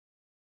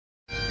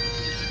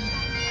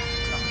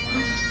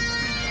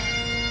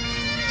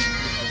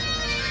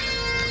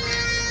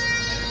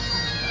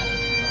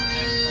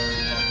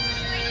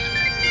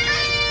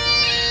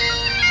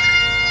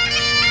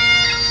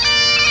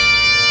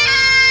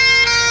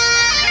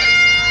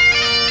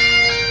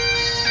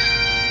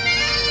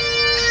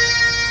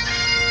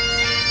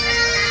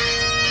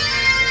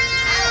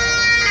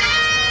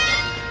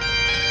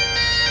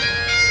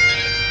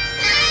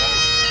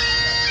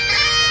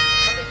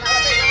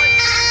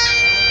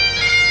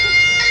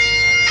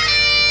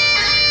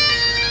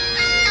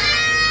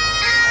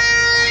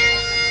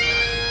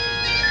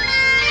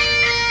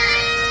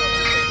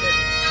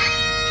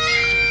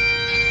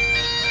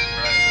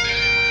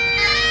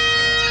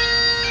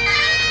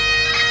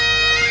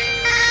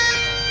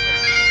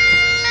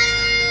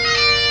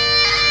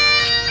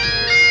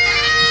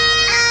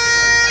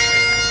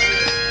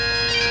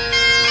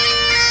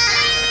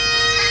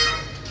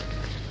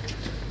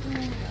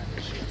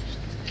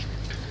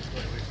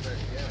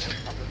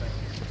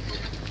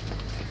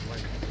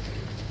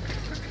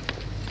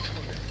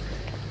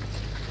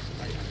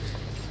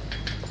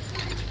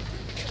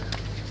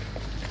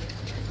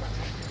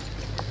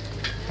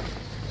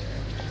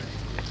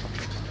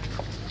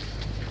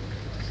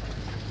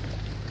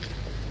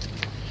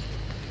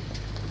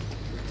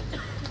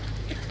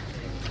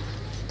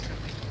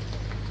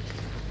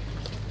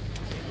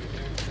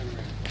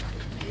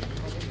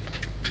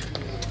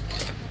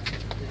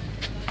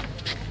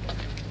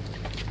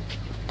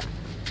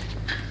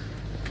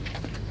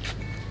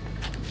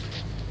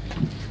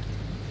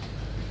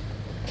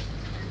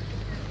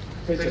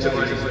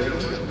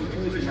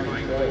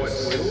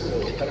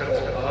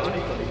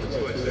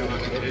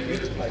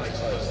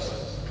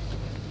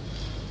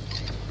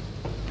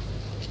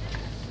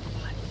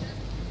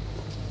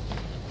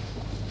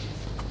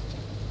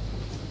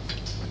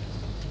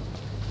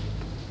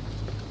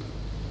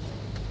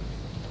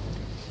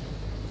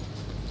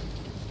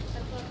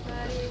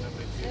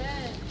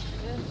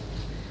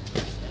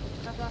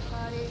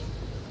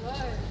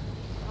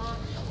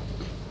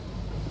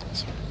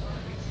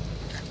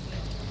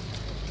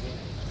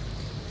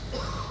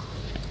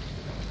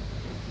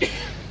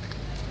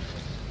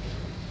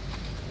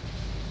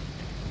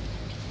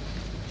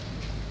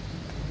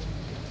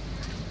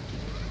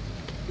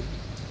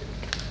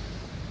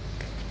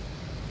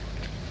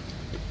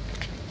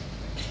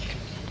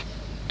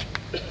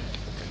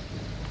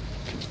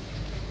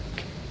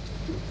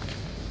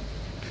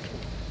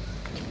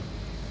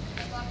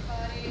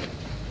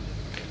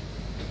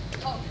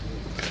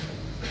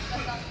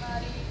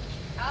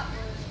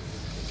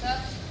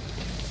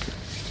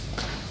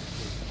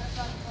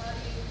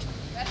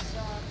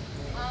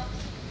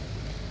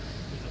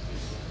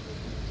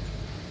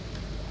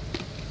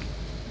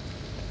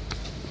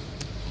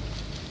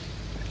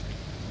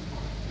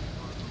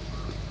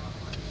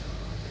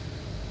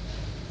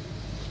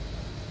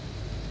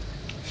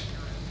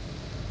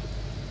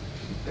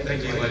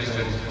Thank you, ladies and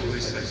gentlemen.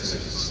 Please take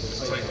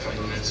seats. Take a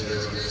couple of minutes to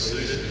get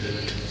seated.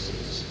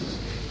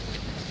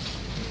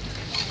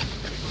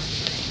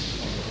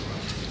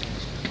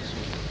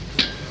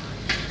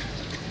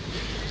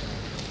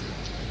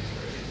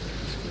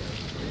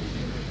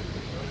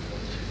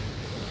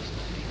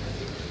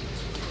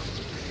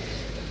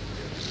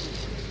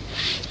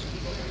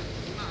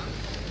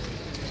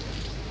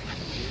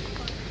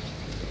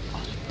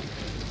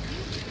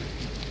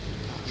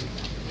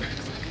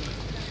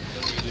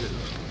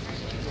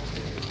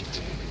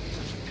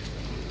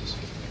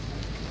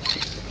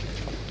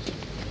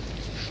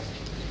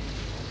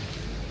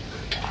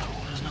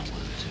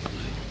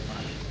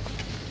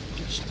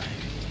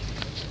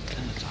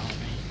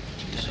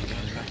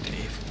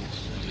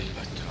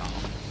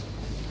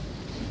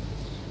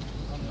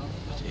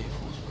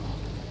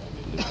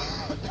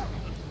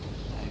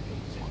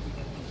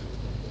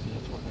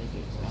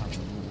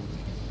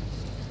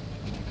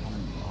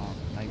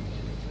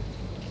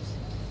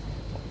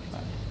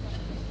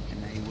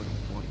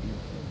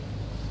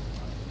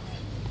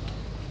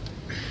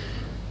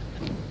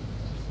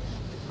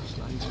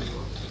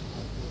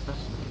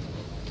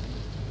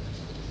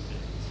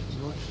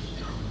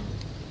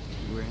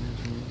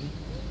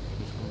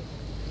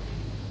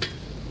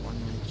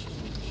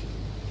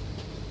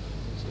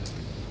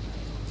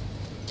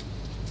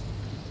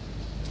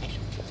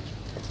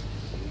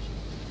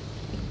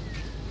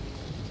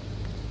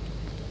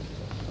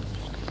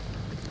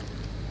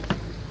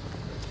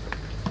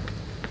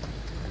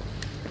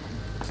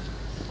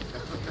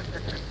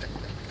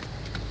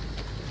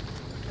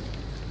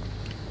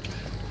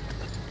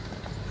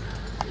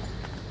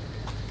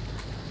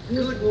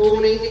 Good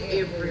morning,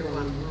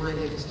 everyone. My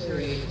name is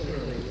Terry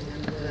Kelly,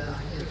 and I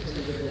have to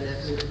give it an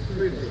absolute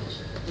privilege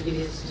it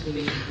is to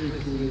be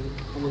with you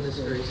on this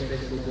very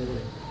special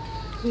morning.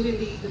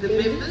 To the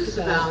members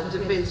of our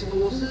Defence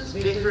Forces,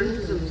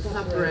 veterans and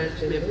sub-branch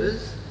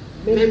members,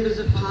 members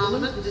of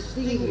Parliament,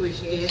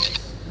 distinguished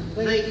guests,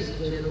 ladies and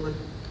gentlemen,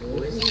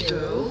 boys and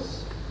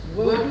girls,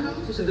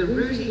 welcome to the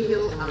Rooty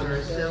Hill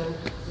RSL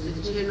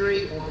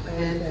Centenary of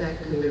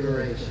Anzac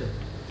Commemoration.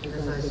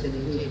 As I said,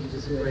 indeed, it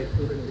is a great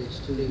privilege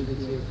to be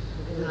with you.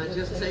 And I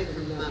just say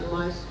from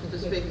my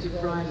perspective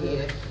right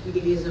here, it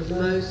is a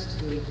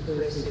most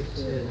impressive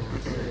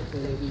turnout, so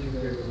thank you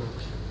very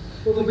much.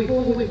 Well,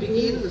 before we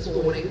begin this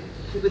morning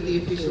with the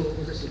official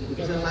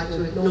proceedings, I'd like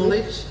to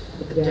acknowledge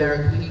the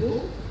Darug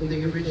people,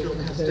 the original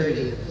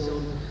custodians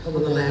on the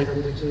land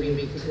on which we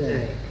meet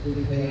today.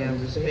 We pay our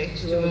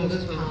respects to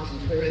elders past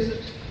and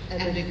present,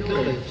 and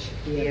acknowledge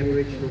the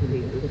Aboriginal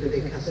people for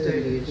their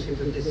custodianship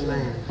of this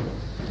land.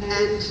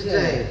 And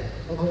today,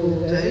 of all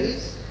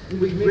days,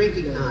 we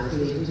recognise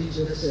the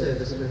Indigenous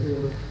servicemen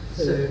who have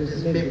served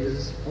as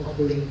members of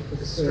the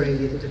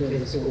Australian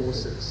Defence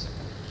Forces.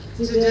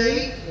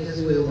 Today,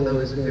 as we all know,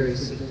 is a very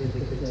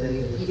significant day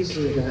in the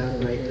history of our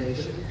great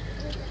nation.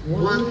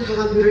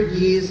 100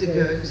 years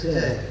ago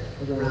today,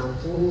 around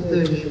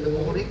 4:30 in the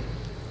morning,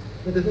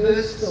 the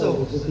first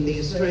soldiers of the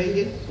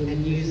Australian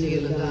and New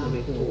Zealand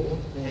Army Corps,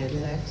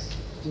 Anzacs,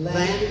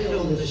 landed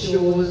on the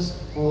shores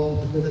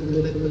of the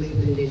Gallipoli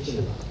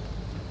Peninsula.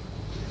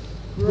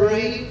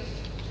 Brave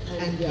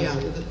and young,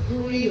 the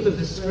cream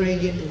of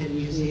Australian and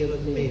New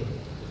Zealand men,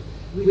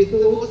 with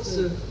thoughts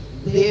of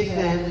their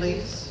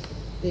families,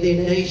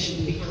 their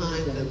nation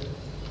behind them,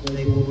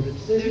 they boarded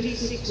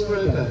 36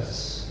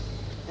 rowboats,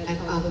 and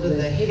under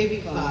the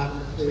heavy fire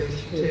of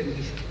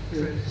Turkish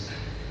troops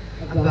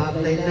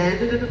above, they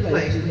landed at a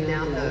place we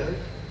now know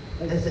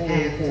as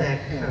Anzac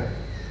Cove.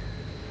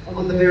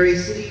 On the very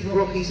steep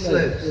rocky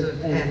slopes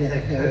of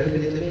Anzac Cove,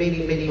 and in the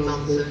many, many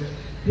months of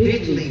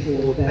deadly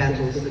fought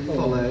battles that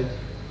followed,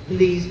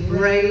 these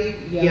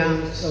brave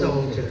young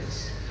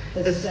soldiers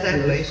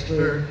established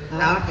for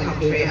our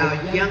country, our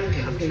young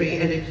country,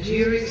 an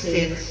enduring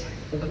sense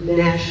of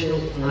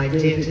national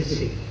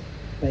identity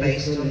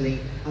based on the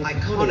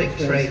iconic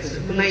traits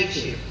of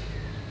mateship,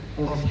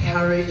 of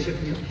courage, of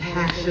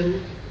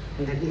compassion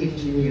and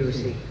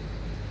ingenuity.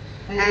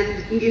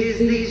 And it is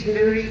these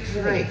very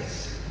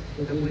traits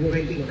that we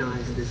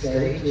recognise this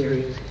day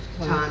during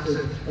times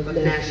of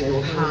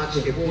national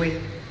hardship,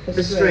 when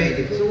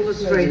Australians, all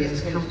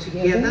Australians come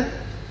together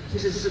to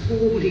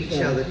support each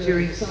other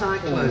during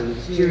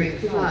cyclones, during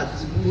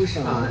floods,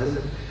 bushfires,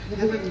 and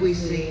haven't we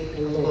seen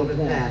a lot of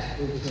that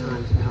in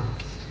times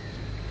past?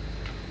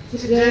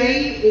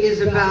 Today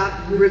is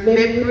about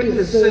remembering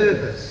the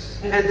service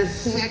and the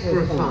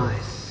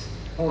sacrifice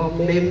of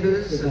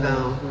members of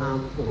our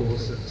armed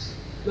forces,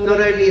 not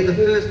only in the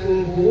First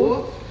World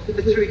War,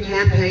 but through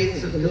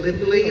campaigns of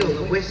Gallipoli on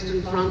the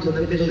Western Front and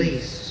the Middle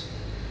East,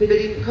 but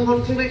in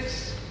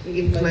conflicts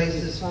in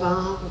places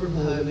far from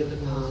home in the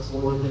past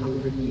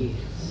 100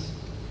 years.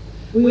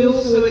 We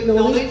also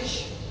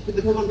acknowledge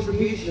the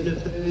contribution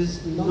of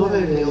those not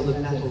only on the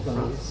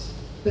battlefronts,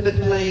 but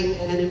playing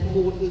an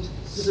important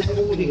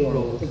supporting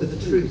role for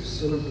the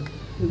troops who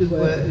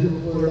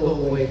were a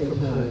long way from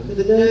home.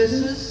 The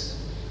nurses,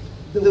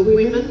 the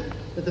women,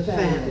 the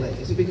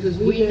families, because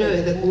we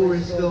know that war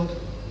is felt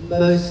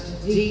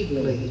most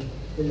deeply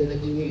in the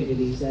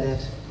communities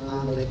that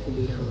are left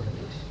behind.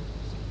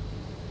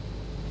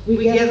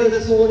 We gather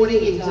this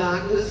morning in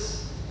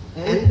darkness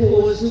and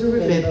pause to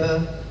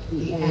remember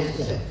the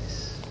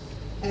Anzacs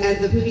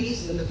and the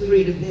peace and the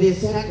freedom their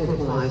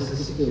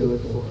sacrifices secured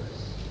for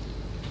us.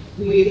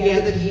 We are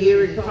gathered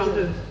here in front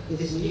of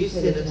this new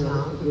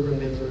cenotaph for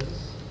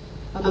remembrance,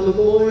 a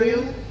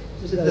memorial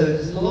to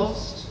those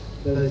lost,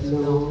 both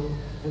known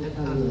and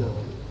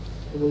unknown.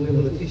 And we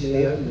will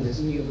officially open this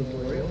new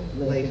memorial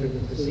later in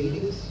the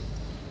proceedings.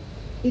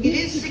 It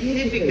is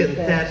significant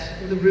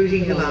that the Rooty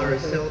Hill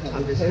RSL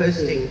Club is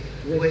hosting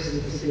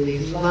Western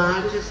Sydney's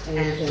largest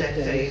Anzac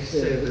Day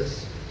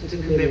Service to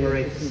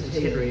commemorate the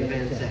centenary of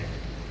Anzac.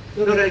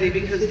 Not only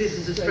because this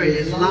is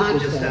Australia's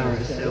largest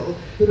RSL,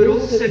 but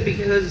also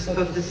because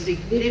of the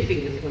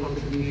significant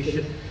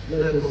contribution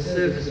local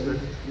servicemen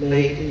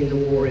made in the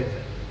war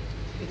effort.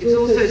 It's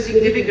also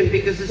significant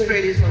because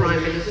Australia's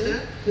Prime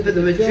Minister, for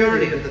the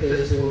majority of the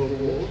First World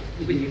War,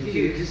 William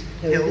Hughes,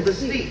 held the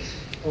seat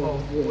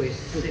of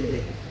West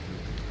Sydney.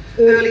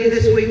 Earlier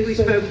this week we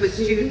spoke with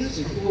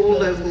students from 4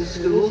 local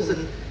schools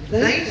and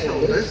they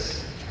told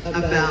us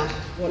about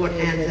what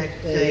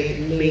Anzac Day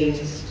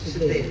means to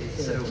them.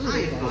 So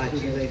I invite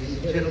you,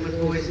 ladies and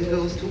gentlemen, boys and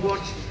girls, to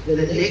watch the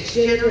next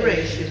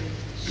generation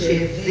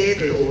share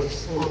their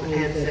thoughts on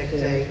Anzac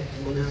Day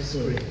on our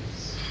screens.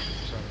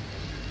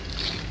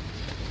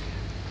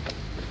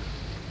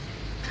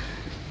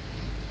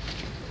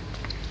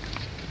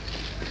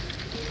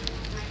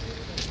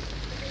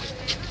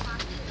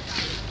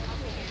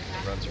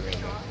 Runs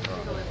around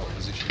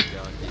opposition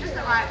going here.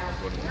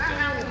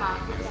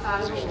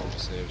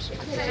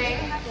 Today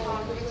has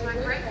gone into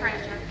a great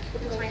friendship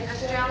between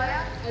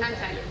Australia and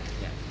Turkey.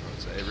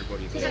 So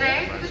everybody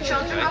Today, the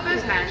children of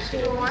those men who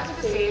were once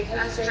perceived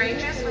as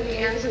strangers from the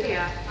ends of the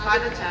earth by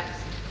the Turks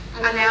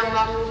are now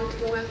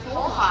welcomed with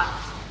whole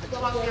hearts to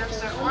what we have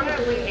so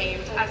honourably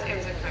named as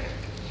Anzac Day.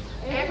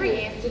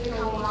 Every year we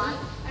become one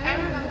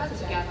and remember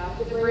together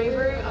the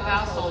bravery of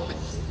our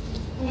soldiers.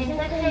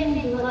 Anzac Day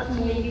means a lot to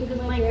me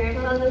because my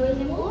grandfather was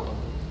in war.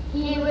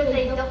 He was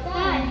a doctor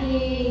and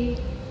he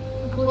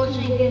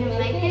unfortunately didn't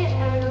make it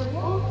out of the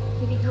war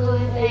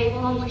because a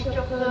bomb was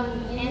dropped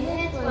on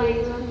Kansas while he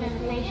was on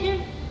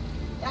transportation.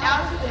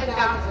 Thousands and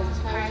thousands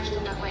perished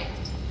in that land,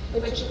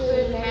 which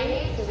included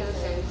many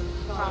citizens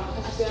from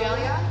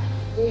Australia,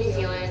 New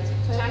Zealand,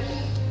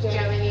 Turkey,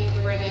 Germany,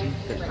 Britain,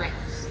 and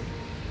France.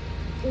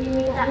 It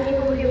means that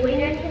people who we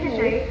don't even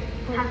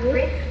know have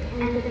risked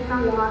and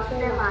some lost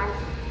their lives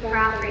for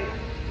our freedom.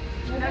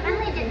 Not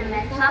only did the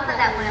men suffer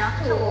that went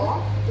off to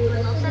war, it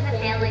was also the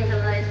families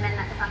of those men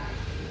that suffered.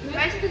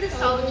 Most of the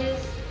soldiers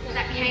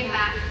that came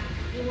back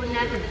were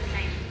never the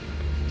same.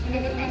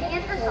 And if any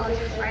of the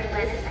soldiers wrote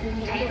letters that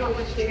contained what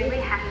was truly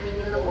happening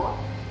in the war,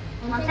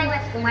 once they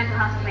went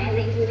past men,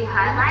 they used to be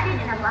highlighted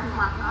in a black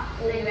marker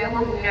so no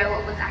one would know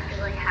what was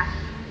actually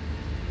happening.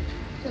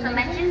 So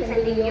imagine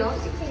sending your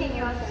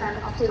 16-year-old son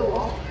off to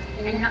war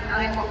and not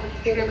knowing what was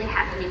truly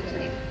happening to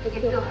him. It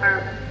could feel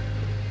horrible.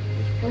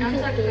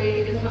 Anzac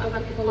Day is not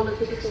about the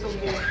politics of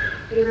war.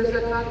 It is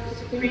about the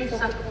supreme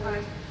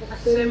sacrifice that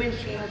so many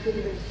have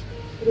given.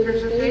 It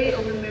is a day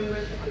of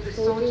remembrance of the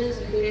soldiers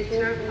and their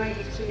terrifying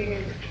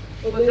experience.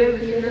 Although we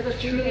can never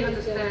truly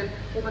understand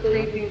what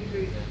they've been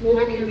through,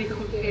 nor can we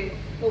compare,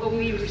 but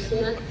we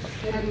respect,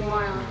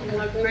 admire,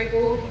 and are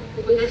grateful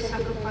for their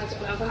sacrifice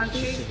for our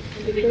country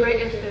and for the great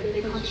effort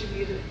they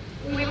contributed.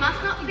 We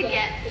must not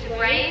forget the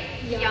brave,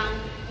 young,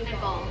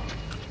 and bold,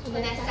 for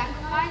their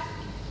sacrifice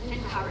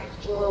and courage.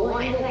 Well,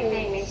 what Anzac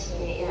Day means to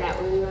me is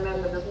that we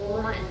remember the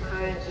fallen and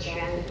prone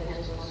Australian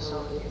Peninsula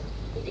soldiers,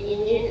 the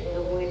injured,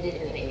 the wounded,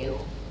 and the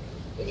ill.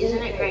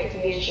 Isn't it great to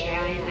be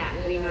Australian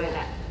that we know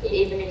that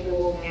if even if we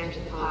walk down to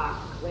the park,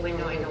 we're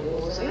not in a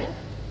war zone.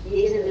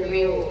 These are the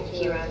real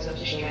heroes of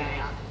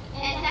Australia.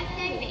 Anzac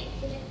Day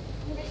means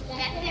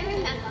respect and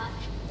remember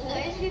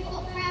those who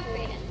fought for our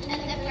freedom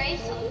and the brave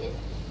soldiers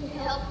who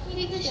helped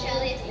keep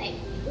Australia safe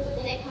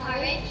with their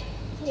courage,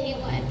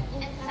 teamwork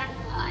and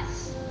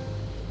sacrifice.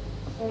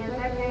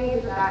 Anzac Day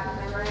is about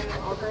commemorating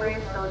all the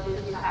brave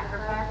soldiers who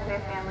sacrificed their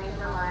families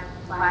and lives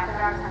to fight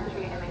for our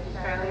country and make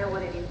Australia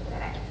what it is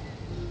today.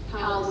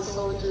 How the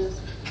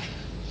soldiers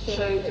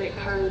showed great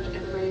courage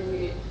and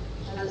bravery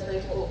as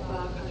they fought for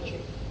our country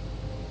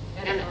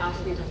and our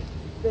freedom.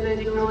 Then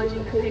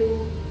acknowledging that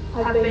people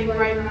have been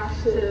brave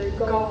enough to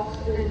go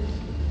off and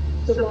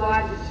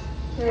survive this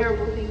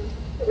terrible thing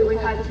that we've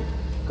had to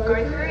go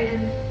through,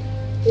 and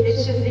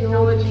it's just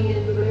acknowledging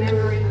and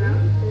remembering them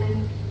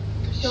and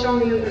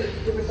showing them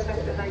the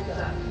respect that they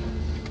deserve.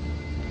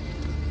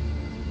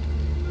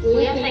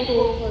 We are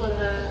thankful for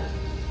the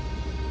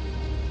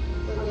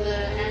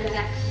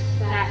Anzacs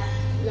that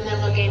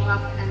never gave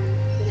up and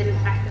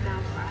didn't back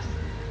down for us.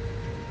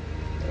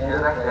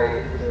 Anzac Day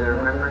is the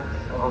remembrance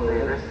of the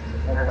risks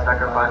and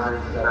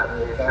sacrifices that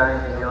the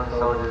Australian New Zealand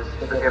soldiers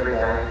took every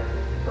day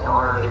to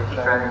honour the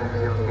Australian New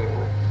Zealand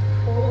people.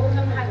 All of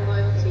them had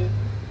loyalty,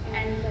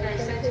 and they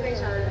said to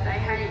each other that they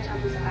had each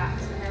other's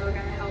backs and they were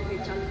going to help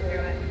each other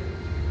through it.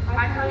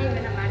 I can't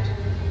even imagine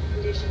the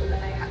conditions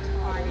that they had to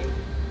fight in.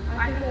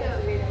 I think it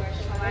would be the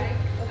most traumatic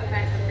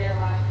event of their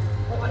life,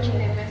 watching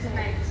their best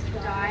mates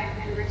die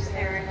and risk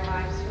their own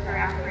lives for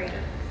our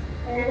freedom.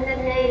 And the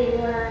day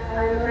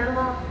I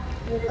remember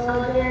the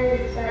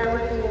soldiers that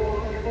went to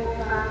war and fought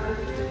for our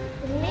country.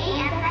 To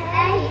me, Anzac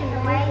Day is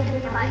a way to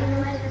show the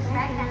most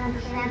respect and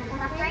understand the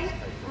suffering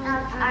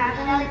of our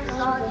fellow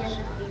soldiers.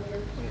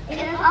 It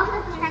is also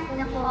to thank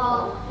them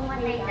for what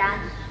they've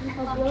done and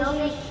for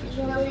building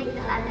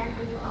the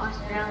identity for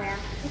Australia.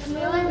 We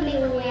wouldn't be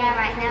who we are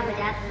right now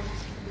without them.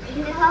 It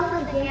is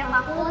also to give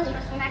our fullest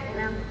respect to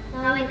them,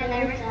 knowing that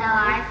they risked their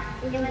lives,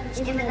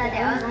 even though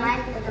their own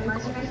life is the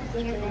most precious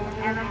thing they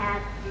have ever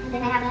had. They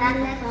have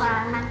done this for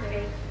our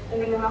country.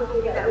 And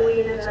democracy that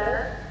we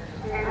deserve.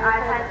 And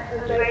I've had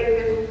a great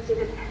privilege to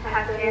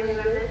have family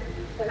members.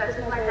 So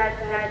since my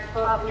dad's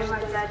top and my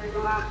dad's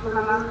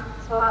mum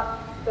top,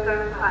 go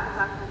and fight for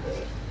our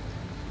country.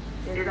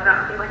 It is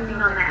about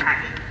reflecting on their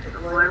actions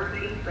of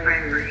loyalty,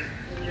 bravery,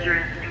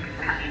 endurance and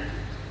compassion.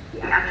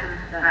 The actions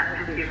that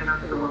have given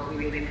us the world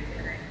we live in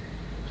today.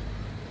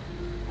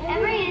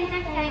 Every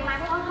Anzac Day, my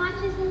father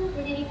marches in the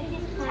city with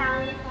his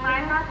battalion,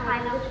 fire our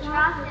title, which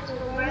rises to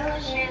the Royal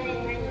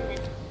Australian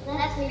Regiment.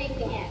 Let's be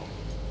together.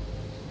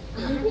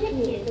 100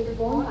 years is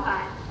a long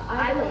time, but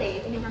I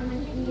believe in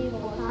 100 years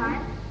more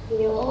time, we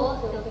will all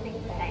still think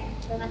the same.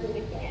 Let's be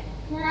together.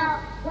 Now,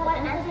 what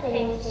Anzac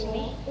Day means to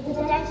me is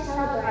a day to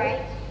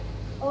celebrate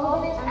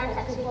all those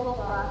Anzacs who fought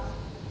for us.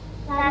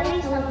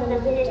 Sadly, some of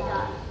them did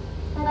die,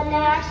 but they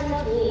are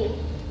still here.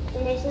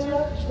 They still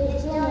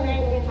know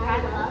they're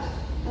proud of us,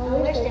 and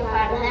we wish they're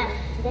proud of them.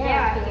 They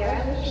are our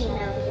heroes, we should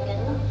never forget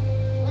them.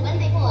 When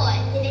they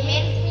fought, they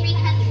made us a free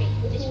country,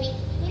 which means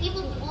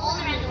people from all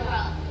around the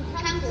world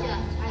can come to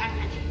us, our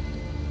country.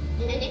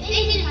 And if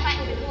they didn't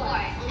fight for the war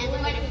and we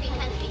weren't a free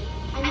country,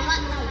 I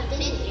might not have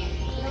been here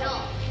at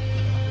all.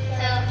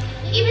 So,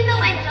 even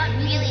though I don't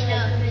really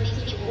know who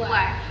these people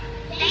were,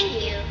 thank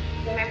you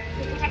for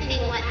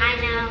protecting what I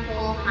now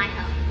call my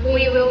home.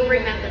 We will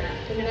remember them,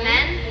 the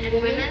men and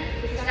women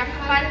who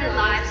sacrificed their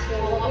lives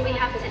for what we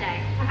have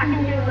today. I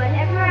can do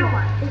whatever I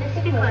want,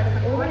 just because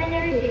some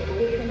ordinary people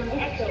become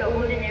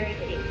extraordinary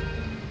people.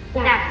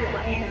 That's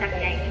what Anzac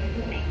Day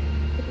means to me.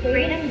 The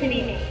freedom to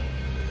be me.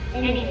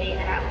 Any me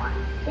that I want.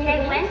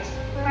 They went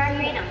for our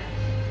freedom.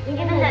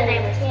 Even though they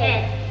were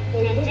scared,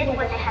 they did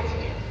what they had to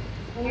do.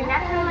 And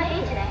that's what I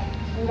do today.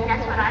 And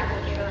that's what I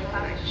call truly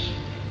courage.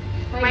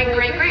 My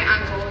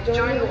great-great-uncle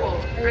joined the war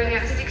only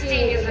at 16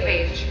 years of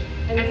age,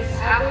 and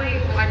sadly,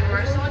 like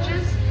most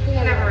soldiers, he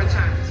never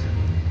returned.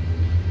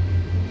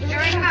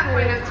 During that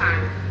point of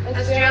time,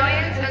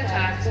 Australians and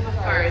Turks were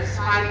foes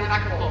fighting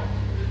back and forth,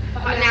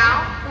 but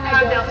now they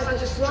have built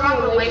such a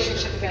strong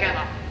relationship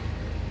together.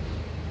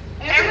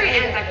 Every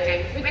Anzac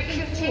Day, we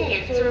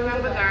continue to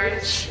remember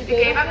those who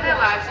gave up their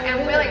lives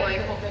and willingly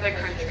fought for their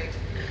country.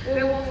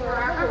 We will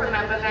forever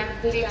remember them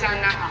deep down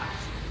in our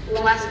hearts,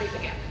 lest we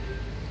forget.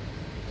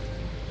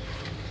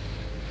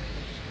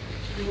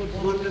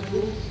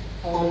 Wonderful,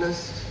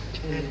 honest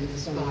and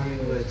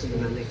inspiring words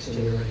from our next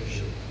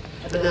generation.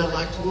 I'd now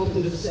like to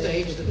welcome to the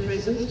stage the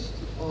President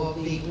of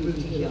the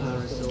Rooty Hill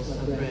RSL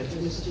sub-branch,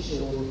 Mr.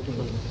 Sean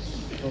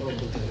Clements. Welcome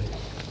to you.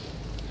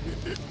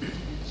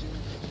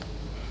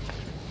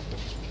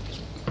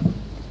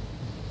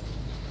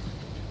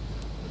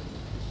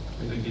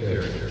 Thank you,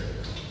 Derek.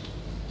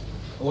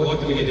 I'd like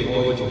to begin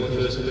acknowledging the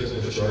First Peoples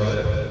of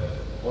Australia.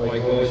 I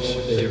acknowledge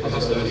their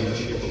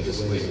custodianship of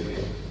this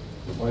land.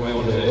 I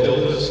honour their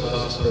elders,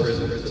 past,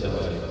 present, and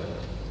today.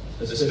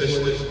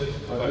 Especially,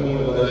 I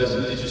honour those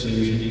Indigenous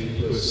community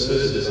who have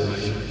served this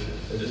nation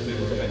as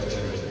member of our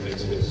Aboriginal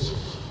peoples.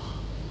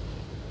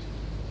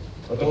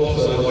 I'd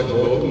also like to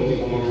welcome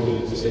the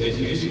Honourable Ed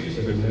Hughes,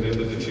 who member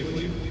of the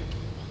Chieftain,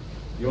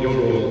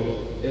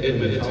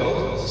 Edmund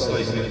Atoll,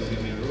 Stacy Mount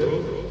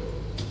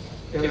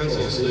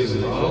Councillor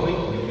Stephen Marley,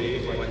 and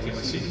Mayor Blake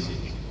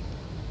Timothy.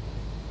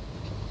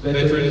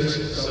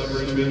 Veterans,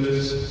 suffrage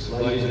members,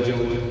 ladies and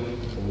gentlemen,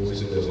 boys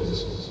and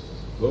girls,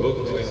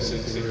 welcome to our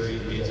centenary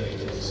Anzac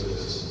Day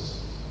Service.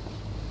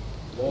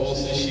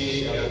 Whilst this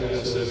year our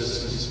Day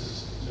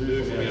services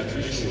move from our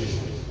traditional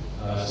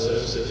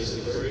service at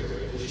Easter Creek,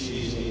 this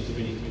year's new to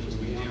be because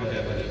we now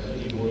have a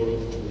new model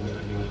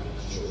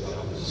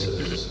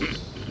service.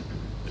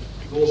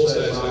 It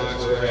also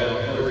marks where our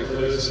very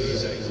first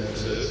Anzac Day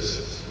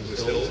Service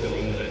was held on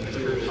the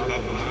Imperial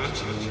Harbour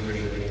March in Rooty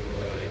Hill.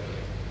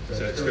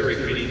 So it's very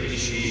fitting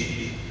this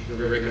year to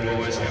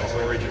recognise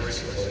our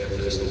origins of our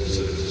personal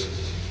service.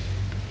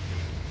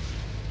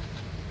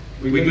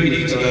 We meet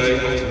here today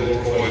not to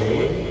glorify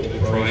war or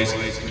praise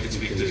its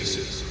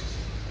victors,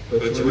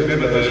 but to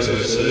remember those who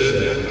have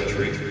served our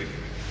country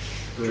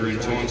during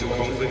times of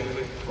conflict,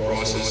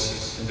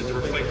 crisis, and to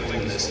reflect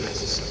on their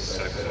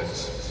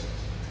sacrifice.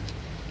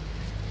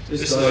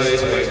 This day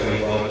is based on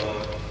blood,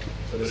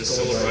 but it's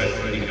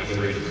celebrated winning our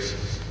freedoms.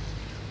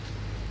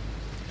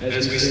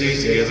 As we stand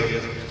together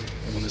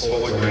on this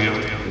hollow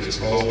ground in this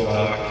cold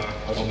dark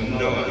of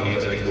another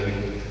Anzac Day,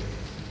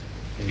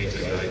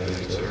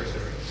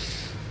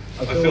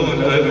 I feel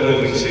an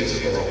overwhelming sense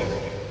of pride.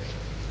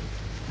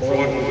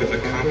 Pride in what we've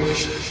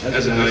accomplished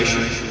as a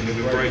nation, and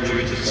we're great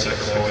due to the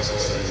sacrifice of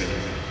so many.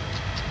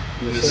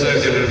 And it's so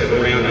evident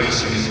around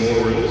us in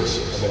memorials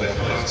of our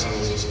past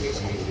wars and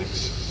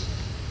conflicts.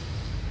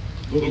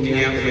 Looking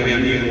out from our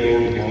new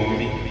memorial behind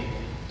me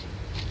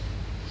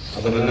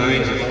are the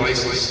names of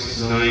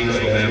faceless names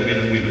of our men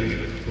and women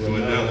who are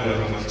no longer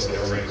amongst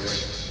our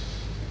ranks,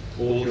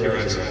 all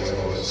heroes of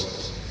our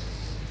lives.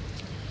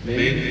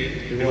 Men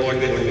who, like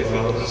their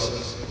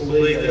fathers,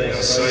 believe that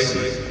our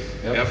safety,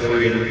 our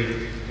freedom,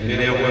 and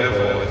our way of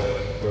life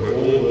were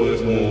all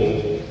worth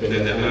more than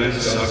their own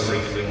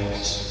suffering and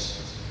loss.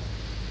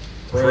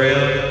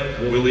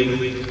 Proud, willing,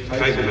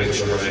 capable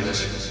Australians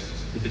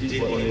that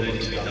did what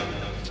needed to be done.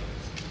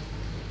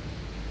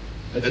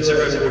 At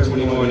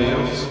 04:29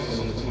 hours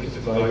on the 20th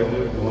of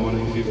April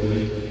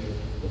 1915,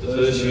 the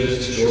 1st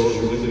Unit Short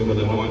relieved with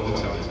the 9th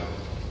Battalion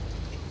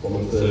from the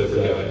 3rd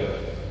Brigade.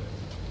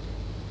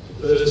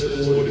 The first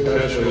reported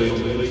casualty on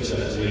the beach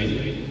that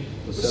evening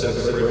was Fred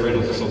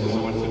Reynolds of the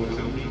 9th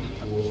Company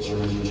War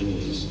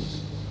Engineers.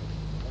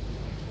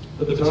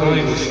 The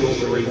battalion was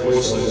shortly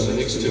reinforced over the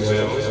next 2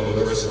 hours by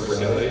the rest of the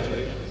brigade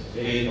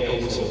and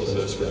elements of the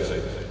 1st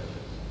Brigade.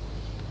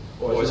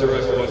 By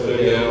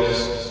 05:30 hours,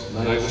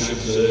 naval ships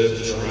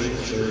observed Australian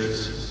troops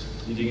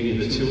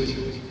digging into the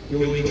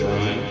hilly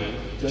terrain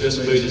just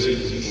metres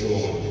into the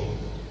shoreline.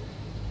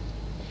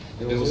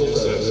 It was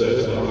also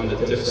observed under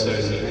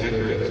devastating and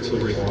accurate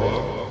artillery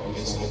fire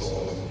against the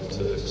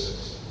Turks.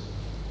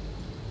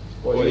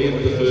 By the end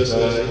of the first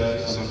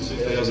day, some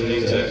 2,000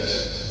 Anzacs,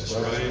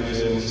 Australian and New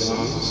Zealand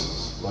sons,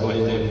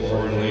 laid down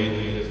foreign land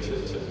and left to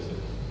return.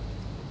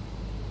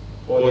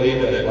 By the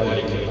end of that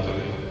bloody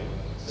campaign,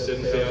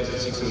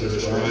 7,600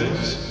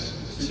 Australians,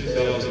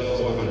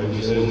 2,500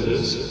 New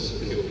Zealanders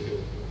killed.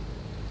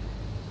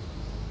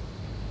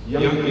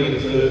 Young men the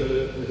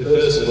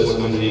first was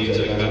under the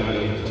Anzac Day on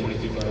the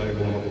 25th of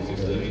April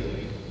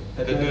 1915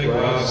 had no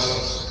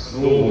grasp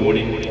nor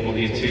warning of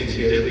the intense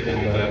and deadly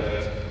combat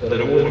that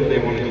awaited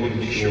them on the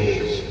English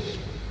shores.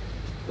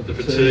 But the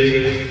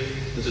fatigue,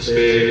 the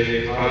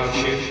despair,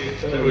 hardship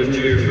that was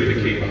due through the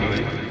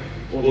campaign,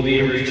 all the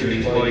enriching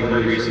and plague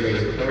memories that they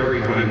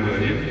carried home with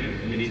them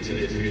and into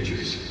their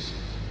futures.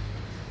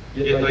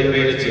 Yet they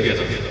made it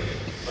together.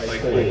 They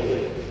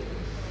fought.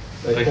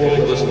 They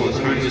fought with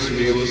spontaneous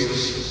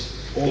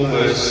fearlessness,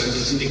 almost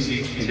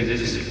instinctive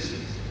tenacity,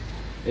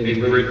 and in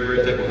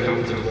grit that will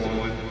come to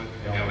define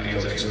our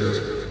Anzac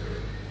spirit.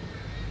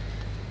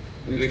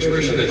 An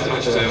expression that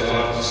touches our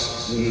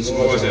hearts and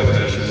inspires our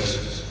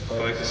passions,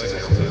 focuses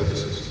our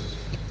purposes,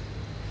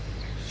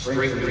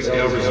 strengthens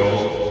our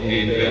resolve,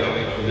 and better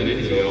than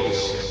anything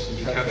else,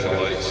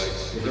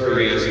 encapsulates the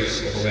very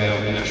essence of our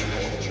national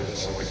culture and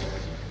psyche.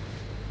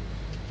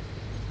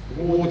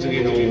 The war to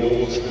end all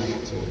wars will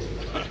not tell.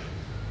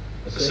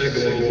 The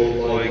Second World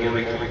War plagued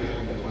every continent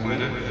on the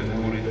planet from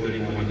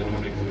 1939 to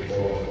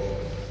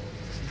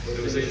 1945.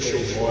 There was the initial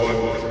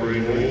survival of the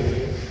Korean War,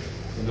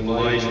 the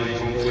Malaysian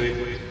conflict,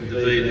 the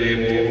Vietnam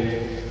War,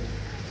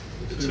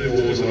 the 2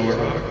 wars in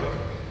Iraq,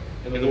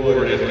 and the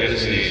war in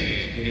Afghanistan,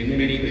 and in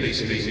many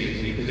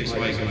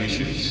peacemaking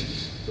missions,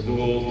 the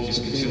world is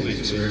continually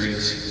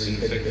experiencing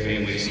and affect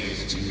families and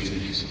its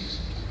communities.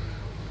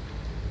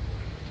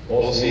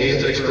 Whilst the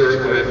Anzac spirit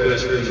of our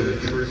first group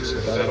of troops of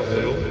the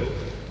battlefield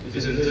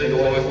is indeed a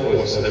life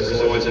force that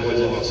resides in all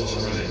of us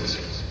Australians.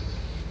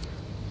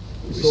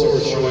 We saw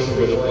it shine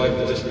through the black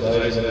and desperate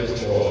days of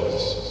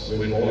bushfires,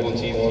 when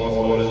volunteer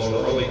firefighters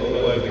rallied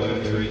all over the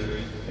country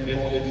and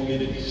whole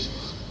communities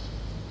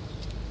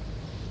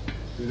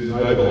to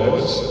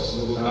mobilise,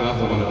 look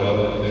after one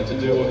another, and to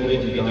do what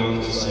needed to be done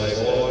to save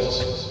lives,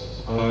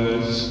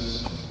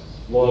 homes,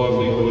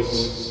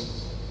 livelihoods,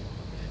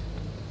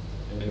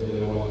 and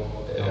really our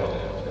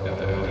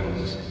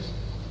homes.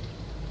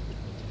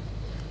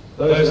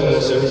 Those I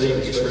lost everything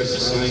expressed the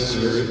same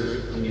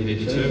spirit and their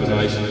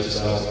determination to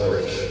start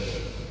fresh.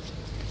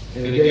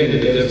 And again, the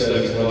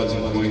devastating floods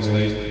in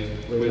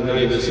Queensland, where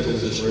neighbours took to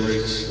the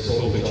streets to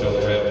help each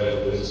other out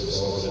of our worst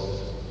society.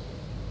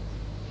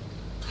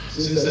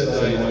 Since that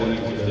day in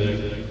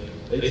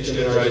 1915, each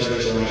generation of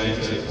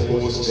Australians has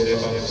paused to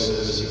step up to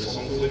service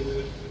in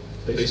conflict,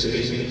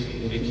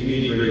 peacekeeping, and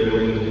community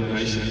rebuilding of the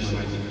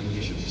nation-making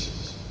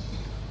conditions.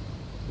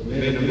 The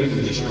men and women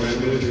of the Australian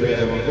military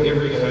have on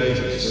every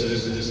occasion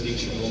served with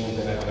distinction along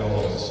with our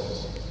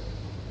allies.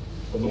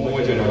 For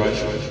my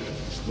generation,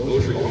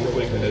 military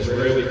conflict has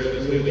rarely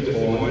clearly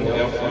defined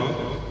our front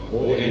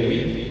or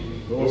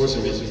enemy, nor is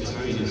it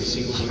contained in a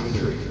single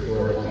country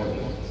or a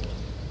continent.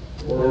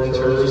 War on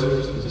terrorism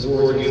is a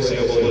war against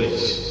our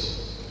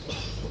beliefs,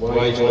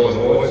 waged by the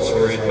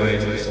widespread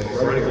range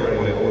of radical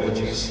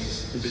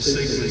ideologies that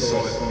secretly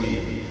cite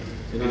fear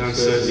and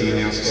uncertainty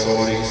in our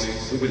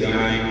societies with the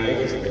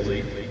aim,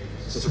 ultimately,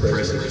 to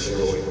suppress and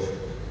destroy.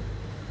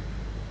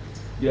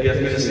 The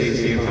Afghanistan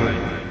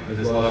campaign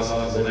has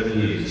lasted 11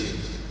 years.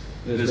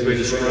 It has been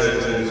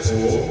Australia's longest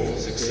war,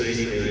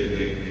 succeeding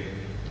in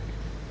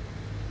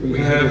we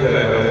have our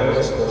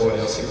allies applied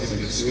our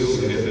significant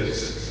skills and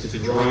efforts to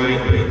drain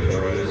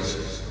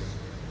perpetrators,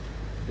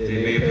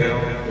 their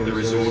manpower, the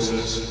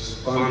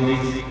resources,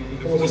 funding, and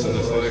forcing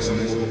the focus on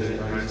more than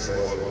their own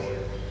side.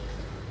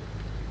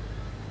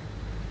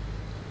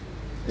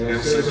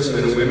 Our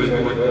servicemen and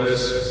women, like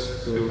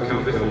those who have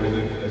come before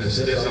them, have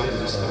stepped up to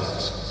this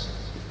task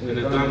and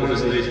have done what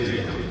is needed to be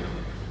done.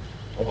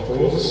 Of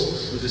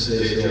course, this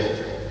is their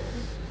job,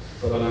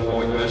 but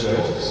unlike most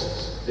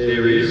jobs,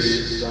 there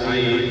is,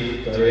 day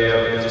in,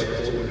 day out, just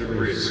proportionate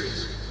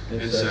risk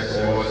and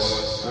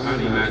sacrifice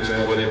only matched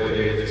by their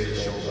prepared to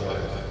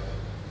shoulder.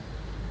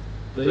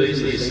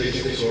 These are the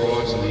essential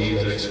stripes of the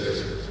Anzac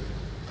Service.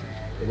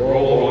 The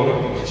roll of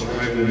honour, which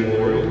Australian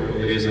Memorial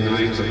bears the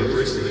names of the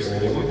rest of the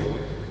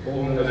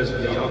fallen, as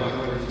the other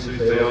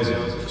 102,000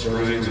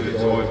 Australians who have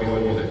died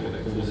before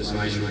them, for this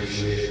nation we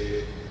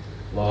share.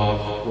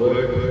 Love,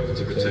 work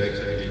to protect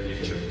and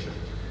nurture.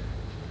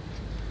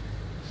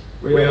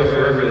 We are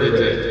forever in their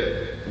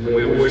debt, and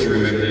we always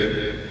remember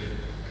them.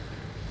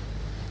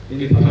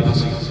 In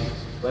passing,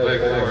 they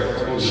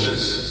acquire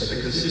confidence,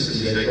 the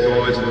consistency that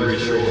guides and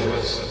reassures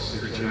us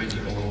through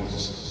changing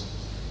times.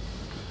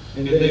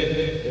 And then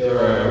there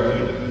are our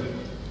women.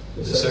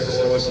 The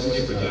sacrifice is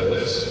different, no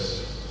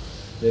less.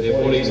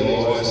 Their bodies and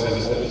lives have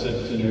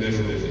altered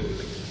immeasurably.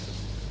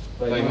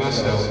 They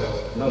must,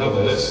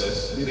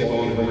 nonetheless, live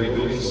on and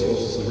rebuild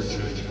themselves through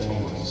changing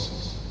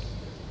times.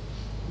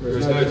 There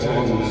is no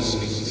timeliness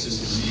and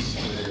consistency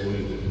in their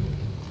wound.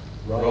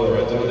 Rather,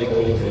 a daily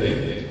call for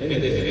them and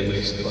their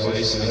families to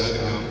face and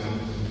overcome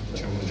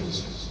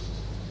challenges.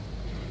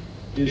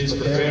 It is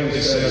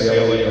profoundly sad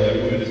reality that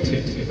wounded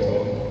attempt to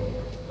survive,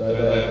 though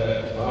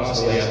they are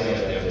vastly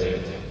outnumbered our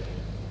dead.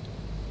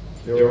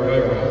 There are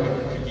over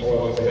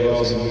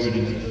 155,000 wounded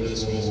in the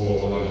First World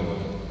War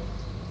alone.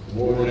 The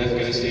war in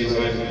Afghanistan is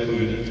only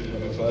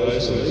wounded, but for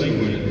those who have been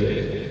wounded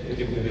there,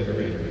 it will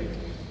never end.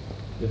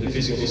 The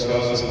physical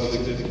scars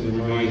inflicted will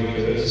remain a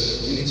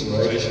curse, an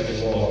inspiration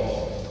of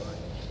life.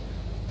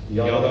 The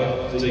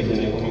other,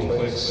 deeper, more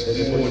complex,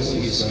 and more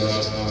insidious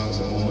scars of hearts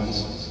and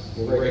minds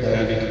will wreak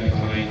havoc and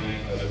pain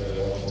over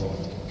their lifetime.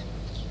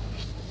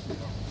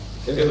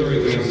 Every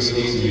we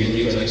understand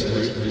the Anzac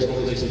route is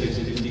what these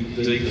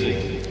people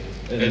deeply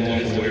and long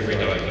for every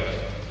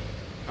day.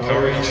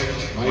 Courage,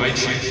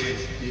 mateship,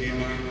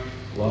 humour,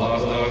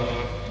 laughter,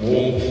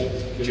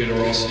 warmth,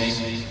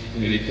 generosity,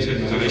 and the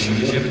determination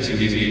never to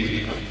give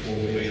in or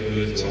be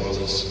heard tells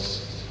us.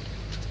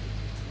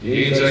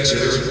 The Anzac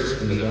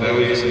spirit and the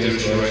values it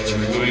demonstrates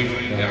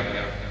remain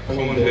our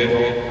common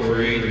bedrock,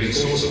 creed and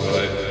source of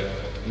hope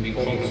and be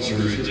confident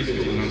through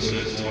difficult and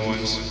uncertain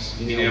times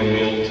in our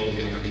world and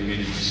in our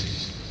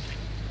communities.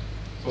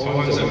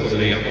 Times that will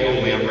be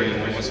wholly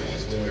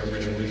unrecognisable to our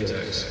original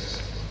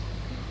Anzacs.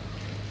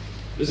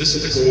 This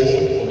is the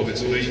core of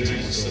its meaning to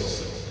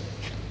itself.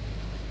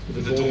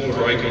 With the dawn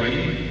breaking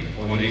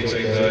in on Anzac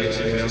Day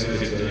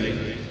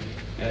 2015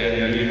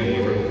 at our new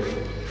memorial,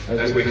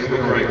 as we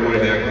commemorate one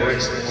of our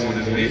greatest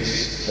common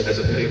events as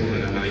a people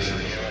and a nation.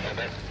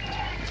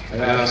 I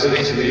ask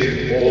each of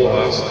you, all of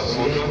us, to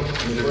honour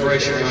and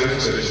embrace your own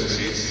special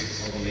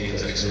sense of the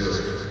Anzac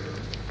spirit.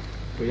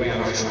 We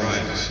are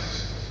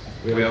Australians.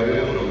 We are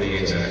born on the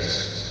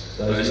Anzacs.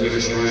 Those new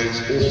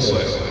Australians also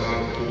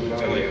are the core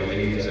value of the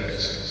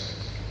Anzacs.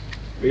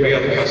 We are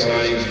the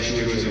custodians and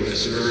stewards of the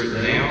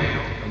spirit now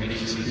and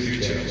into the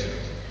future,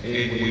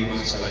 and we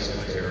must stay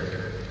with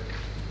character.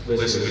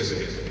 Blessed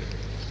be.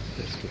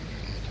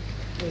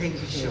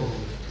 Thank you, Sean.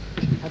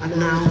 And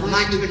now I'd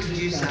like to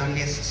introduce our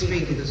guest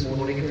speaker this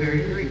morning, a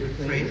very, very good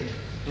friend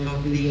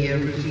of the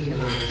Rooty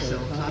Hill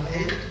Club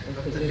and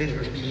of the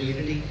veteran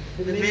community,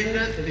 the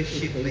member for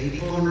Shipley,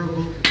 the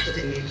Honourable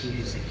Mr. Ed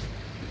Husing.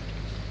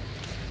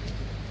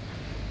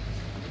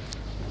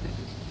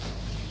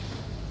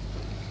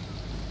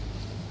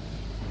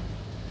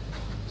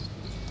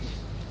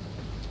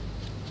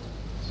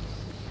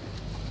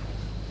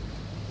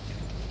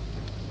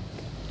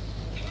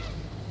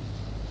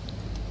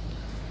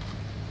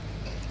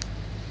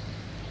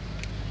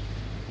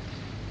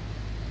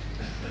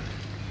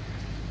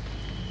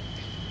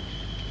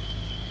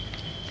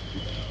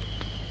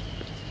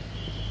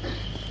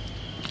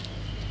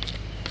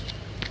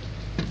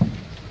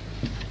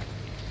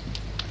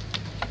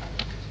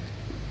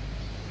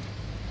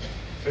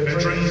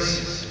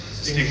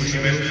 distinguished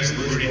members of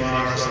the Rooty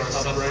Hill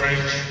Southern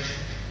Range,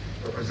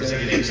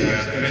 representatives of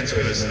our defence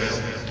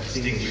personnel,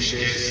 distinguished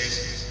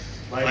guests,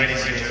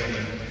 ladies and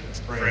gentlemen,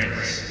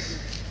 friends.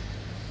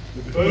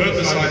 The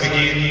purpose I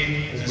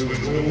begin as we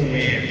will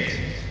normally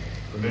end,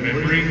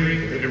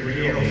 remembering that every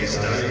year on this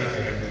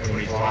day, April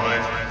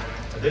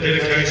 25, a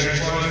dedication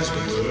flows to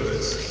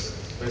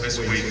words, lest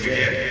we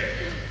forget.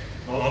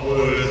 Not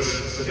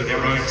words for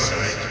their own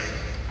sake,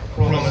 a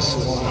promise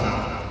to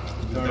honour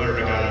with no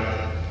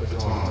regard for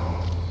time.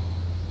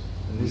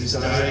 And this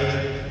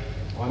day,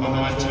 I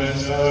might turn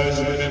to those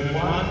who remember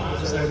one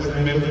as they would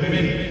remember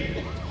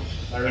many.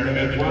 They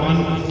remembered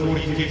one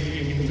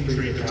 45th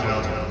Infantry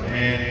Battalion, a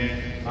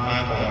man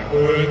marked by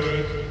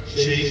work,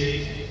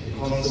 cheek, and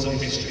constant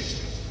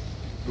mystery,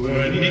 who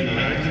earned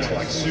nicknames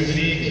like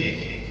Souvenir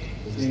King,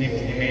 his nimble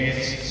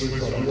hands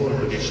swooped on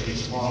water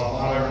editions while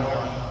higher and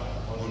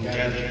higher on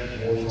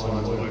gathered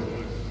wartime loot.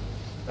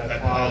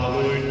 That pile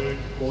of loot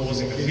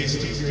causing a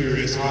fist of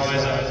furious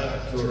eyes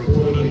to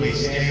reportedly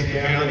stamp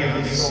bounty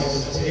on this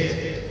soldier's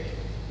head,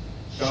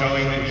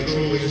 showing that you're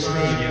truly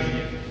Australian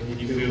when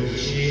you feel the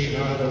sheer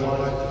and utter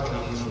light that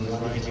comes from the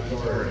raging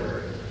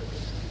corridor.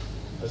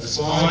 As a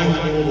sign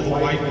that all the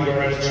weight and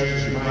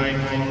gratitude remain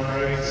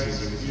comrades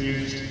is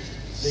refused,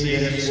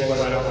 CNF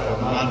swallowed up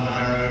a mud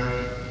marrow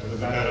with a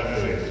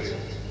battlefield.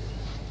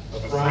 A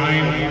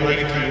frame of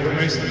later came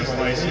rest in a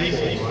place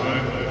equally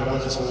home, but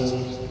others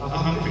called a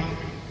humpy.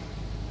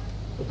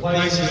 The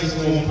place has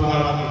formed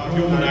part of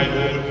your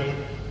neighbourhood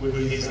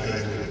with his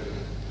neighbourhood.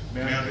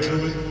 Mount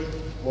Druitt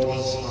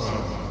was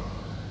home.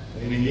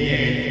 And in the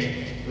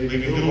end,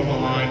 leaving little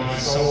behind,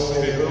 his soul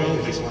farewell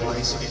to this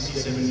place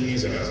 67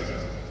 years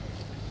ago.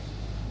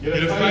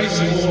 Yet a face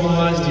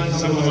immortalised in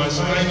some of the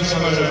most famous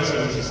photos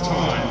of his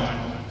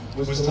time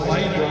was the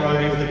late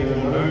grave that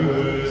bore no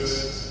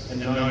words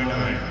and no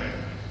name.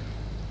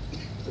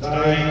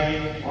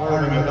 Today, I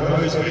remember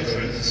those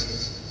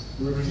veterans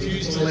who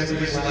refused to let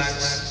this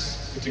lapse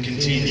to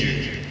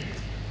continue.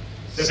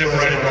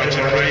 Separated by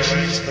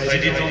generations, they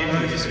did not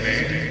know this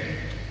man,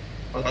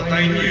 but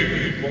they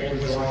knew what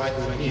was right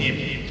for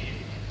him.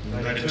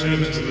 And they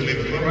determined to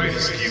deliver the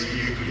greatest gift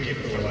you could give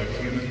a fellow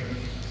human: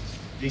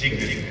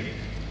 dignity.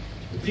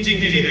 The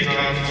dignity that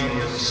comes from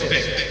the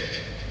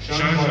respect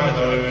shown by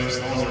those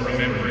on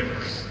remembering.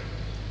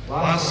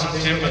 Last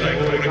September, they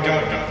brought a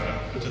governor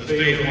to the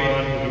feet of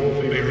one who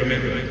will be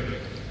remembered.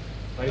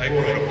 They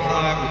brought a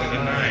plaque with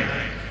a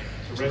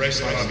name to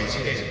rest above his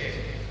head.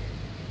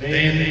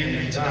 Then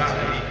and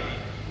today,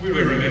 we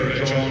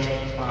remember John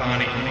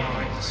Barney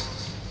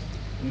Hines.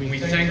 And we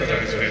thank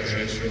those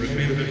veterans who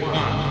remembered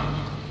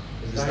one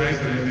as they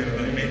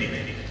remember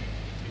many,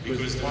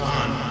 because the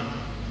one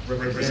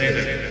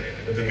represented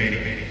the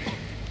many.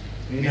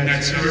 In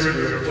that spirit,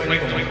 we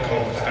reflect on the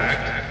cold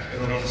fact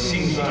that on a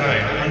single day,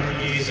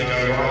 100 years ago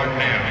right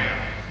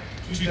now,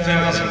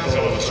 2,000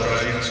 fellow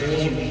Australians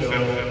fought and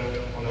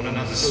fell on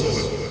another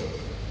soil.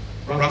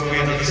 Roughly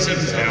another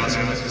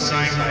 7,000 at the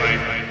same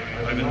fate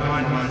over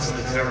 9 months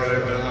that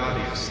harrowed the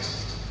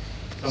hardiest.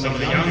 Some of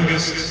the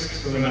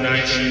youngest from a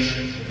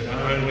nation that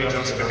had only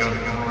just begun to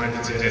find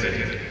its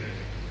identity.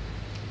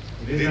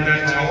 Within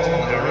that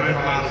toll, our own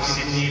part of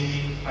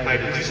Sydney paid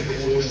a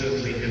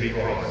disproportionately heavy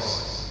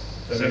price.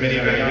 So many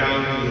of our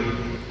young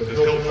who have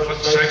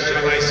helped shape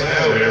the face of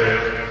our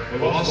area were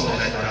lost on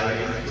that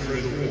day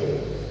through the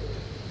war.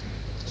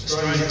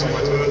 Australians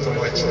by birth or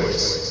by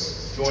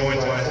choice,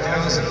 joined by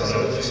 1,000 of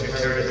those who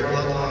carried the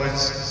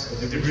bloodlines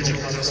of the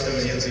original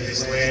custodians of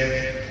this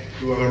land,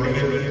 who are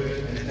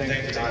remembered and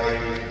thanked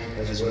today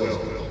as well.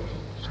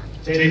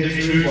 Tended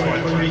to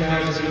by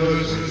 3,000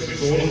 persons who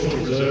sought to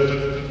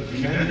preserve the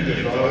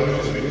humanity of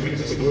those who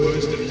witnessed the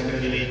worst of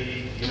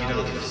humanity in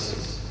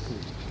others.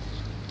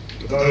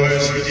 For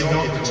those who did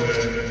not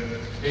return,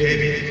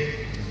 heavy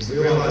is the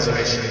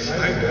realisation that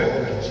they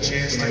were a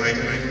chance to make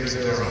memories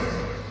of their own.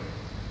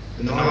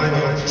 Denied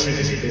the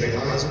opportunity to be the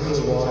husbands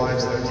or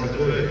wives they wanted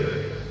to be.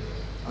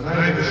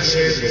 Unable to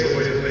share the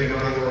joy of being a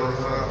mother or a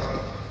father.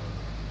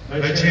 No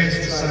chance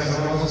to say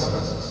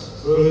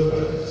milestones,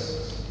 birthdays,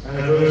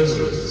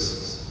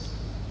 anniversaries.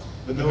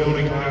 The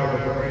building power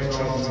of a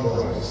grandchild's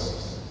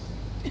embrace.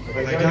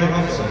 But they gave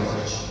up so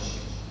much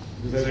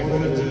because they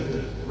wanted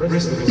the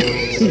rest of the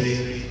world to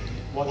see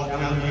what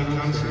our new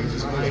country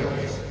was made of.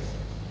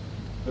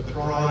 The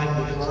pride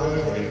that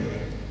drove them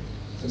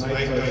to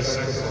make those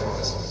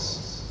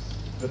sacrifices.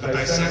 That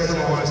they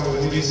sacrificed all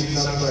this in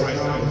such great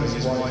numbers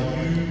is why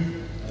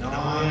you and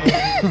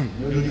I,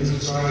 millions of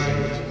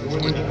Australians,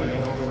 join them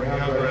in offering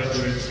our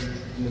gratitude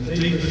in the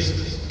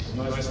deepest and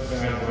most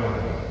profound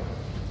way.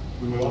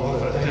 We will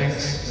offer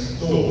thanks and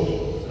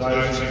thought to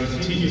those who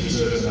continue to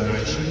serve the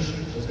nation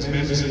as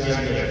members of the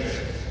AF,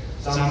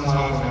 some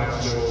far from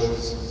our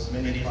shores,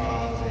 many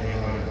far from their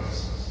homes.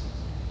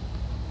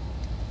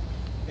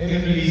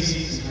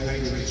 Enmities and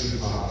hatred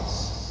should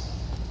pass.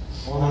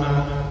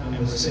 Honour and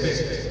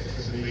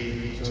respect to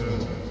be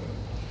eternal.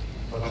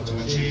 But to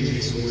achieve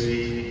this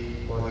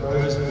we, like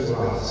those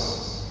before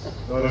us,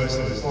 those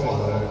that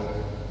follow,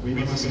 we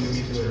must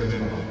commit to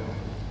remember.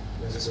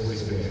 Let's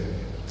always bear.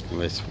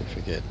 lest we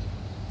forget.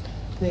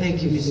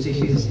 Thank you, Mr.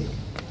 Hughes.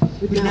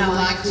 We'd now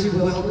like to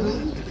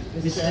welcome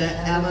Mr.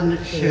 Alan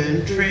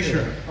Shern,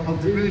 Treasurer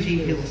of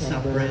Rooty Hill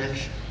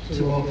Sub-Branch,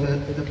 to offer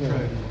the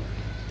prologue.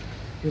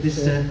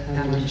 Mr.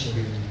 Alan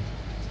Shern.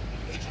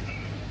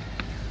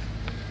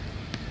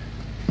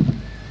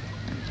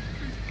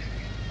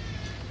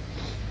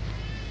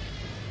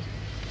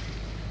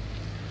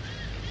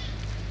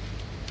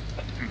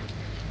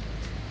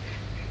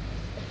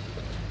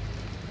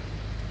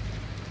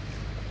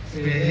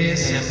 We are here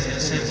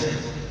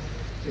assembled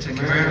to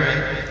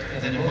commemorate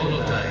an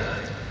important day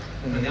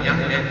when the young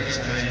men of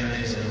Australia and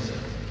New Zealand,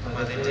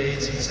 by their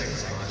deeds and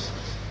sacrifice,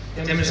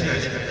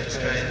 demonstrated that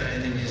Australia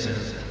and New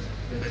Zealand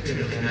were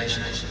truly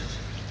nations.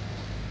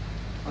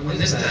 On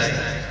this day,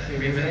 we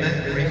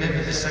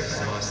remember the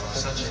sacrifice of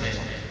such men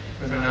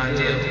for an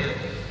ideal,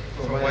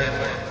 for a way of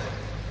life.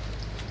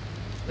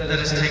 Let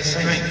us take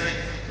strength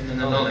in the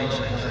knowledge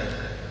and hope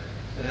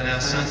that our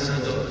sons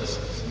and daughters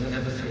will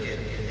never forget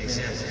the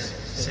examples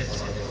set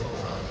by their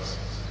forefathers.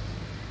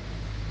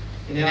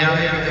 In our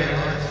everyday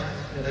life,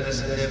 let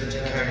us endeavour to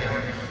carry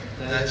on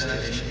those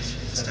traditions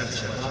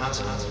established by hearts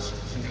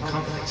and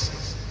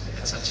conflicts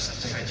at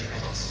such tragic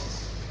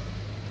loss.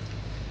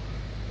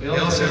 We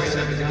also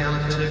remember the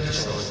gallant Turkish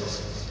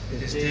soldiers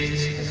whose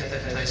deeds at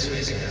that place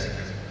years ago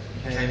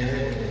became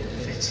important in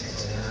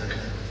defence of our own.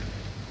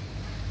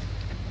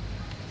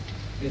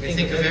 We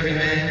think of every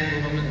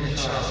man, woman and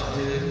child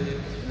who,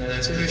 in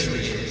those crucial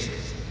years,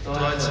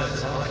 died so that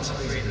the lights of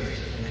freedom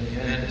and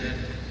humanity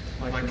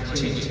might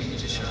continue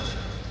to shine.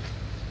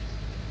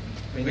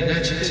 We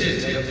nurture too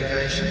the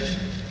obligation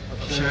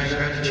of showing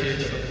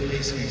gratitude for the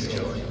peace we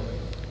enjoy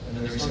and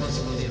the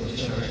responsibility of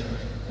ensuring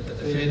that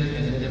the freedom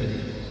and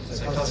liberty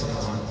so costly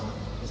one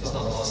is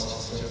not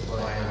lost to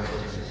our own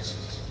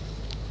differences.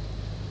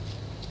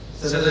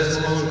 So let us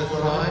mourn the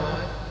pride,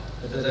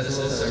 but let us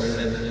also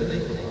remember the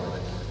legal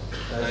pride,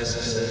 those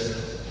who serve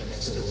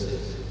and still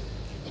live.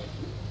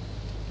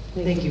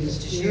 Thank you,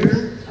 Mr.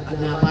 Shearer.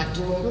 I'd now like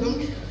to welcome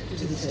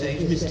to the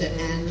stage Mr.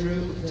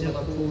 Andrew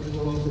Delaporte to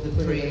offer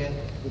the prayer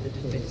with the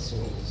Defence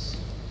Force.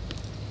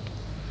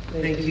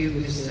 Thank you,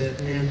 Mr.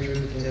 Andrew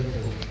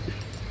Delaporte.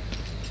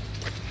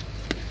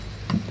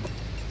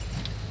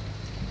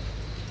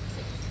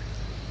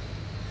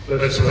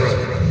 Let us pray.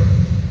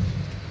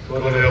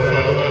 God our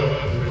Father,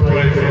 we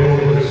pray for all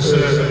who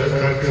serve our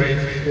country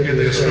in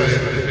the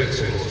Australian Defence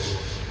Force.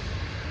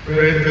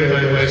 Grant that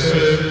they may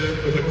serve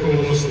for the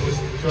cause of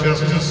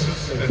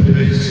justice and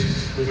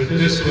peace with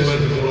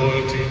discipline and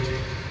loyalty,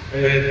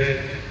 and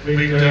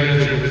meet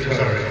danger with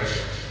courage,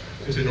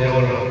 to the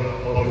honour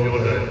of your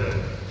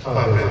name.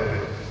 Amen.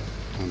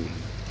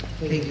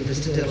 Thank you,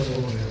 Mr.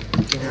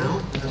 Delaporte.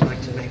 Now, I'd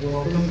like to make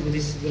welcome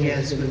Miss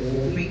Yasmin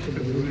Warby from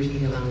Rooty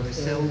Hill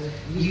RSL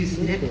Youth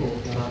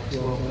Netball Club to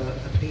offer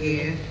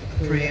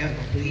a prayer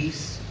of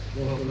peace.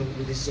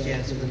 Welcome, Miss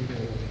Yasmin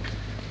Warby.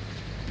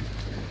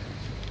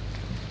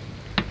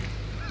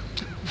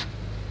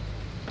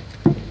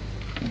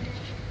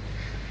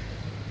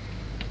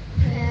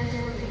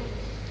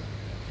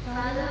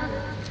 Father,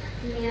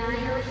 may I,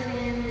 your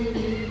family,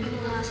 be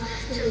blessed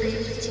to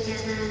live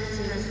together as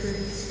brothers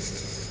and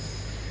sisters.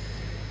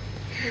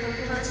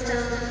 Help us to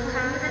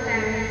overcome the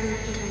barriers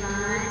that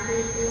divide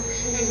people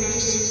and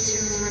nations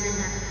from one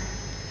another.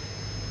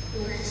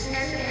 Bless us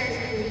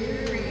as we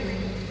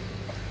remain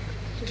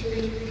to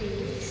bring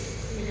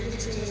peace and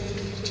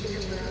understanding to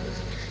the world,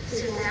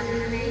 so that we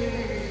may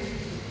learn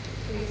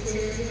and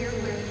serve your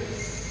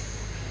ways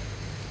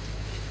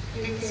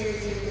and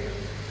serve your will.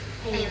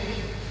 Amen.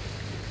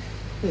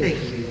 Thank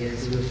you,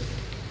 Yasmin.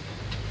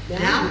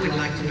 Now we'd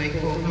like to make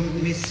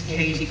welcome Miss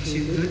Katie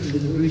Toogood to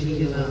the Rooty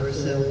Hill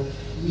RSL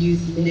Youth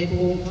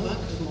Netball Club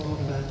to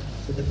offer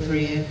for the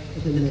prayer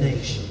for the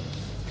nation.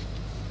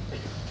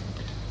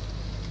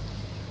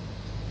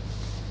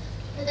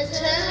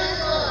 Eternal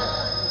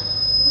God,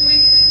 we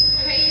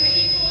praise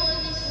you for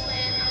this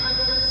land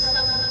under the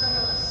Southern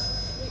Cross,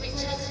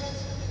 which has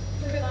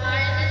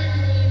provided a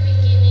new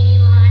beginning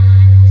in life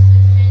for so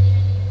many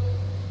people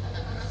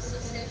across the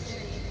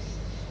centuries.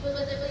 For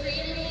the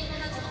freedom it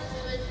has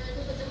offered,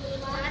 for the good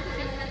life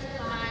it has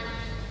provided,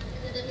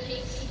 and the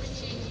peace which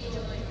it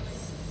enjoys.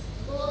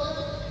 Lord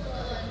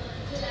God,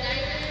 today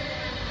we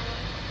remember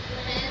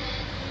men,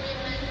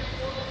 women,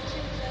 fought to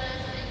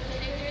preserve the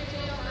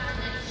integrity of our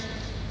nation.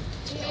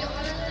 We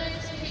honour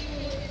those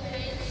people who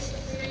paid this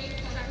free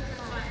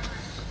sacrifice,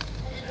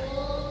 and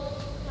all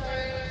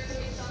those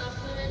who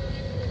suffered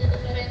in the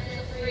defence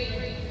of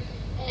freedom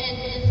and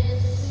in the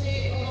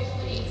pursuit of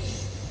peace.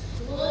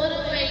 Lord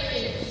of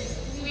ages,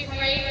 we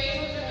pray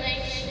for the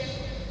nation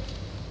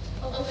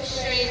of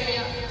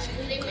Australia,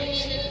 living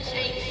in an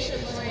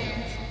ancient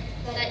land,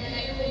 that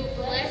you will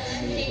bless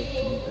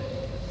people,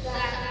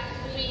 that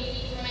we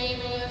may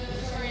work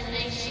for a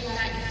nation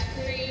that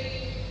is free,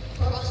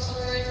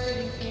 prosperous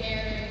and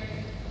caring.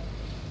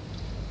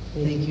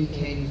 Thank you,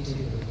 Katie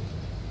Toogood.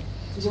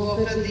 To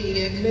offer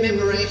the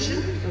commemoration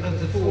of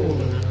the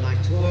fallen, I'd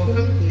like to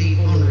welcome the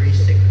Honorary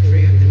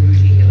Secretary of the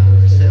Rooty Hill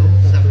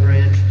RSL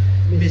Sub-Branch,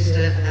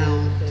 Mr.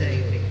 Al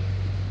Davey.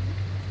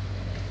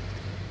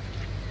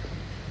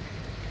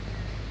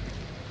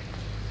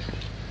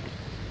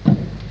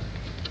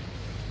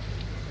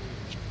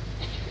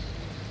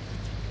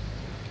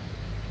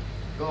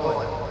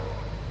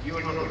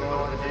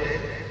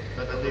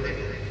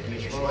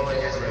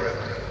 as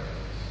ever.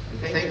 We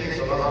thank you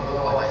for love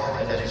of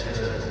life and that is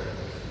eternal.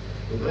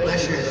 We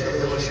bless you for the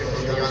fellowship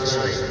of the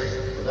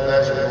unsaved, for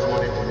those who are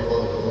born into the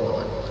world of the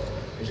light,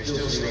 who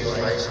still see your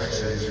face and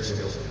serve you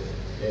still.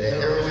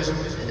 Their heroism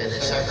and their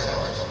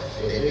sacrifice,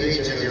 their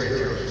deeds and their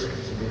endurance,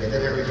 will be the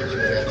heritage of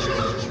our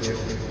children's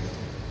children.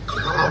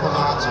 The humble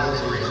hearts and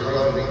miseries and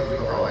lowly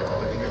pride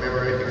will be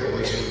commemorated before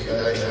you,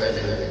 those who have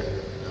been.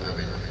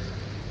 Amen.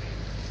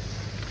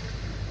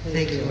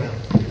 Thank you, Al.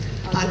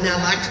 I'd now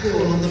like to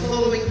call on the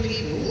following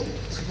people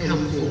to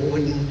come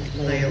forward and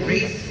lay a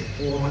wreath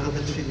or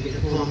other tribute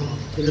upon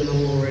the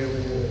memorial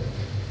wall.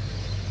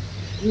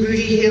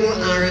 Rooty Hill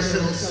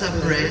RSL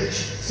Sub-Branch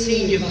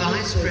Senior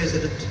Vice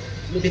President,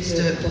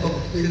 Mr.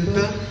 Bob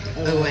Cooper,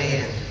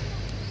 OAM.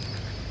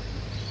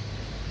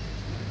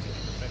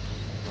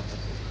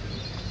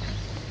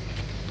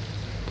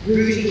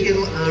 Rooty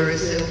Hill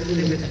RSL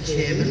Limited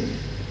Chairman,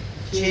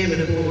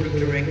 Chairman of Board of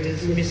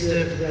Directors,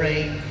 Mr.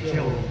 Ray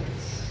Johns.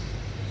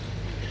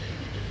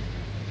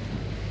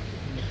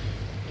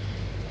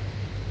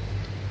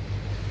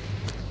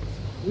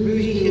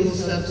 Rooty Hill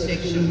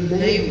Subsection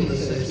Naval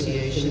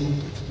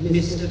Association,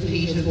 Mr.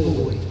 Peter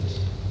Boyd.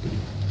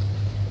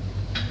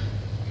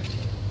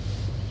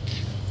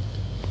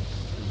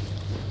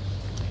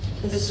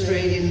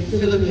 Australian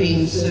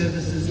Philippine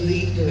Services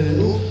Lead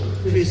Colonel,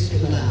 Chris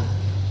Blau.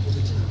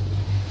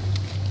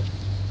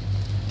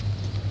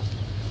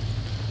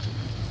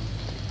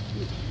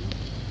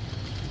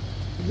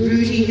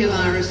 Rooty Hill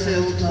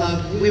RSL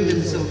Club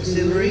Women's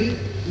Auxiliary,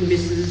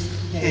 Mrs.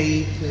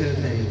 Kay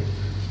Cobain.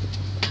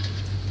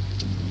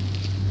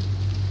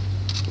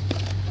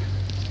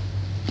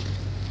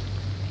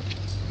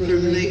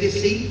 From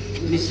Legacy,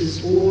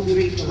 Mrs.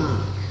 Audrey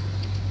Clark.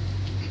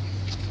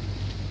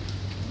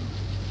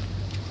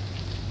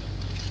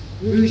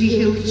 Rooty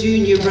Hill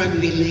Junior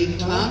Rugby League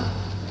Club,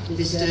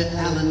 Mr.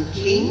 Alan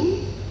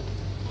King,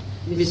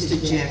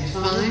 Mr. Jack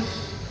Fife,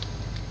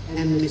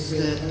 and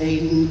Mr.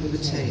 Aidan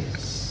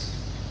Mateus.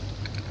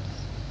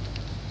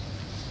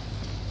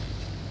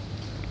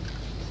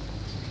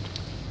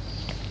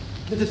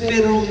 The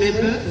federal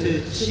member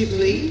for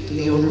Chipley,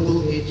 the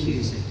Honourable Ed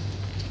Husing.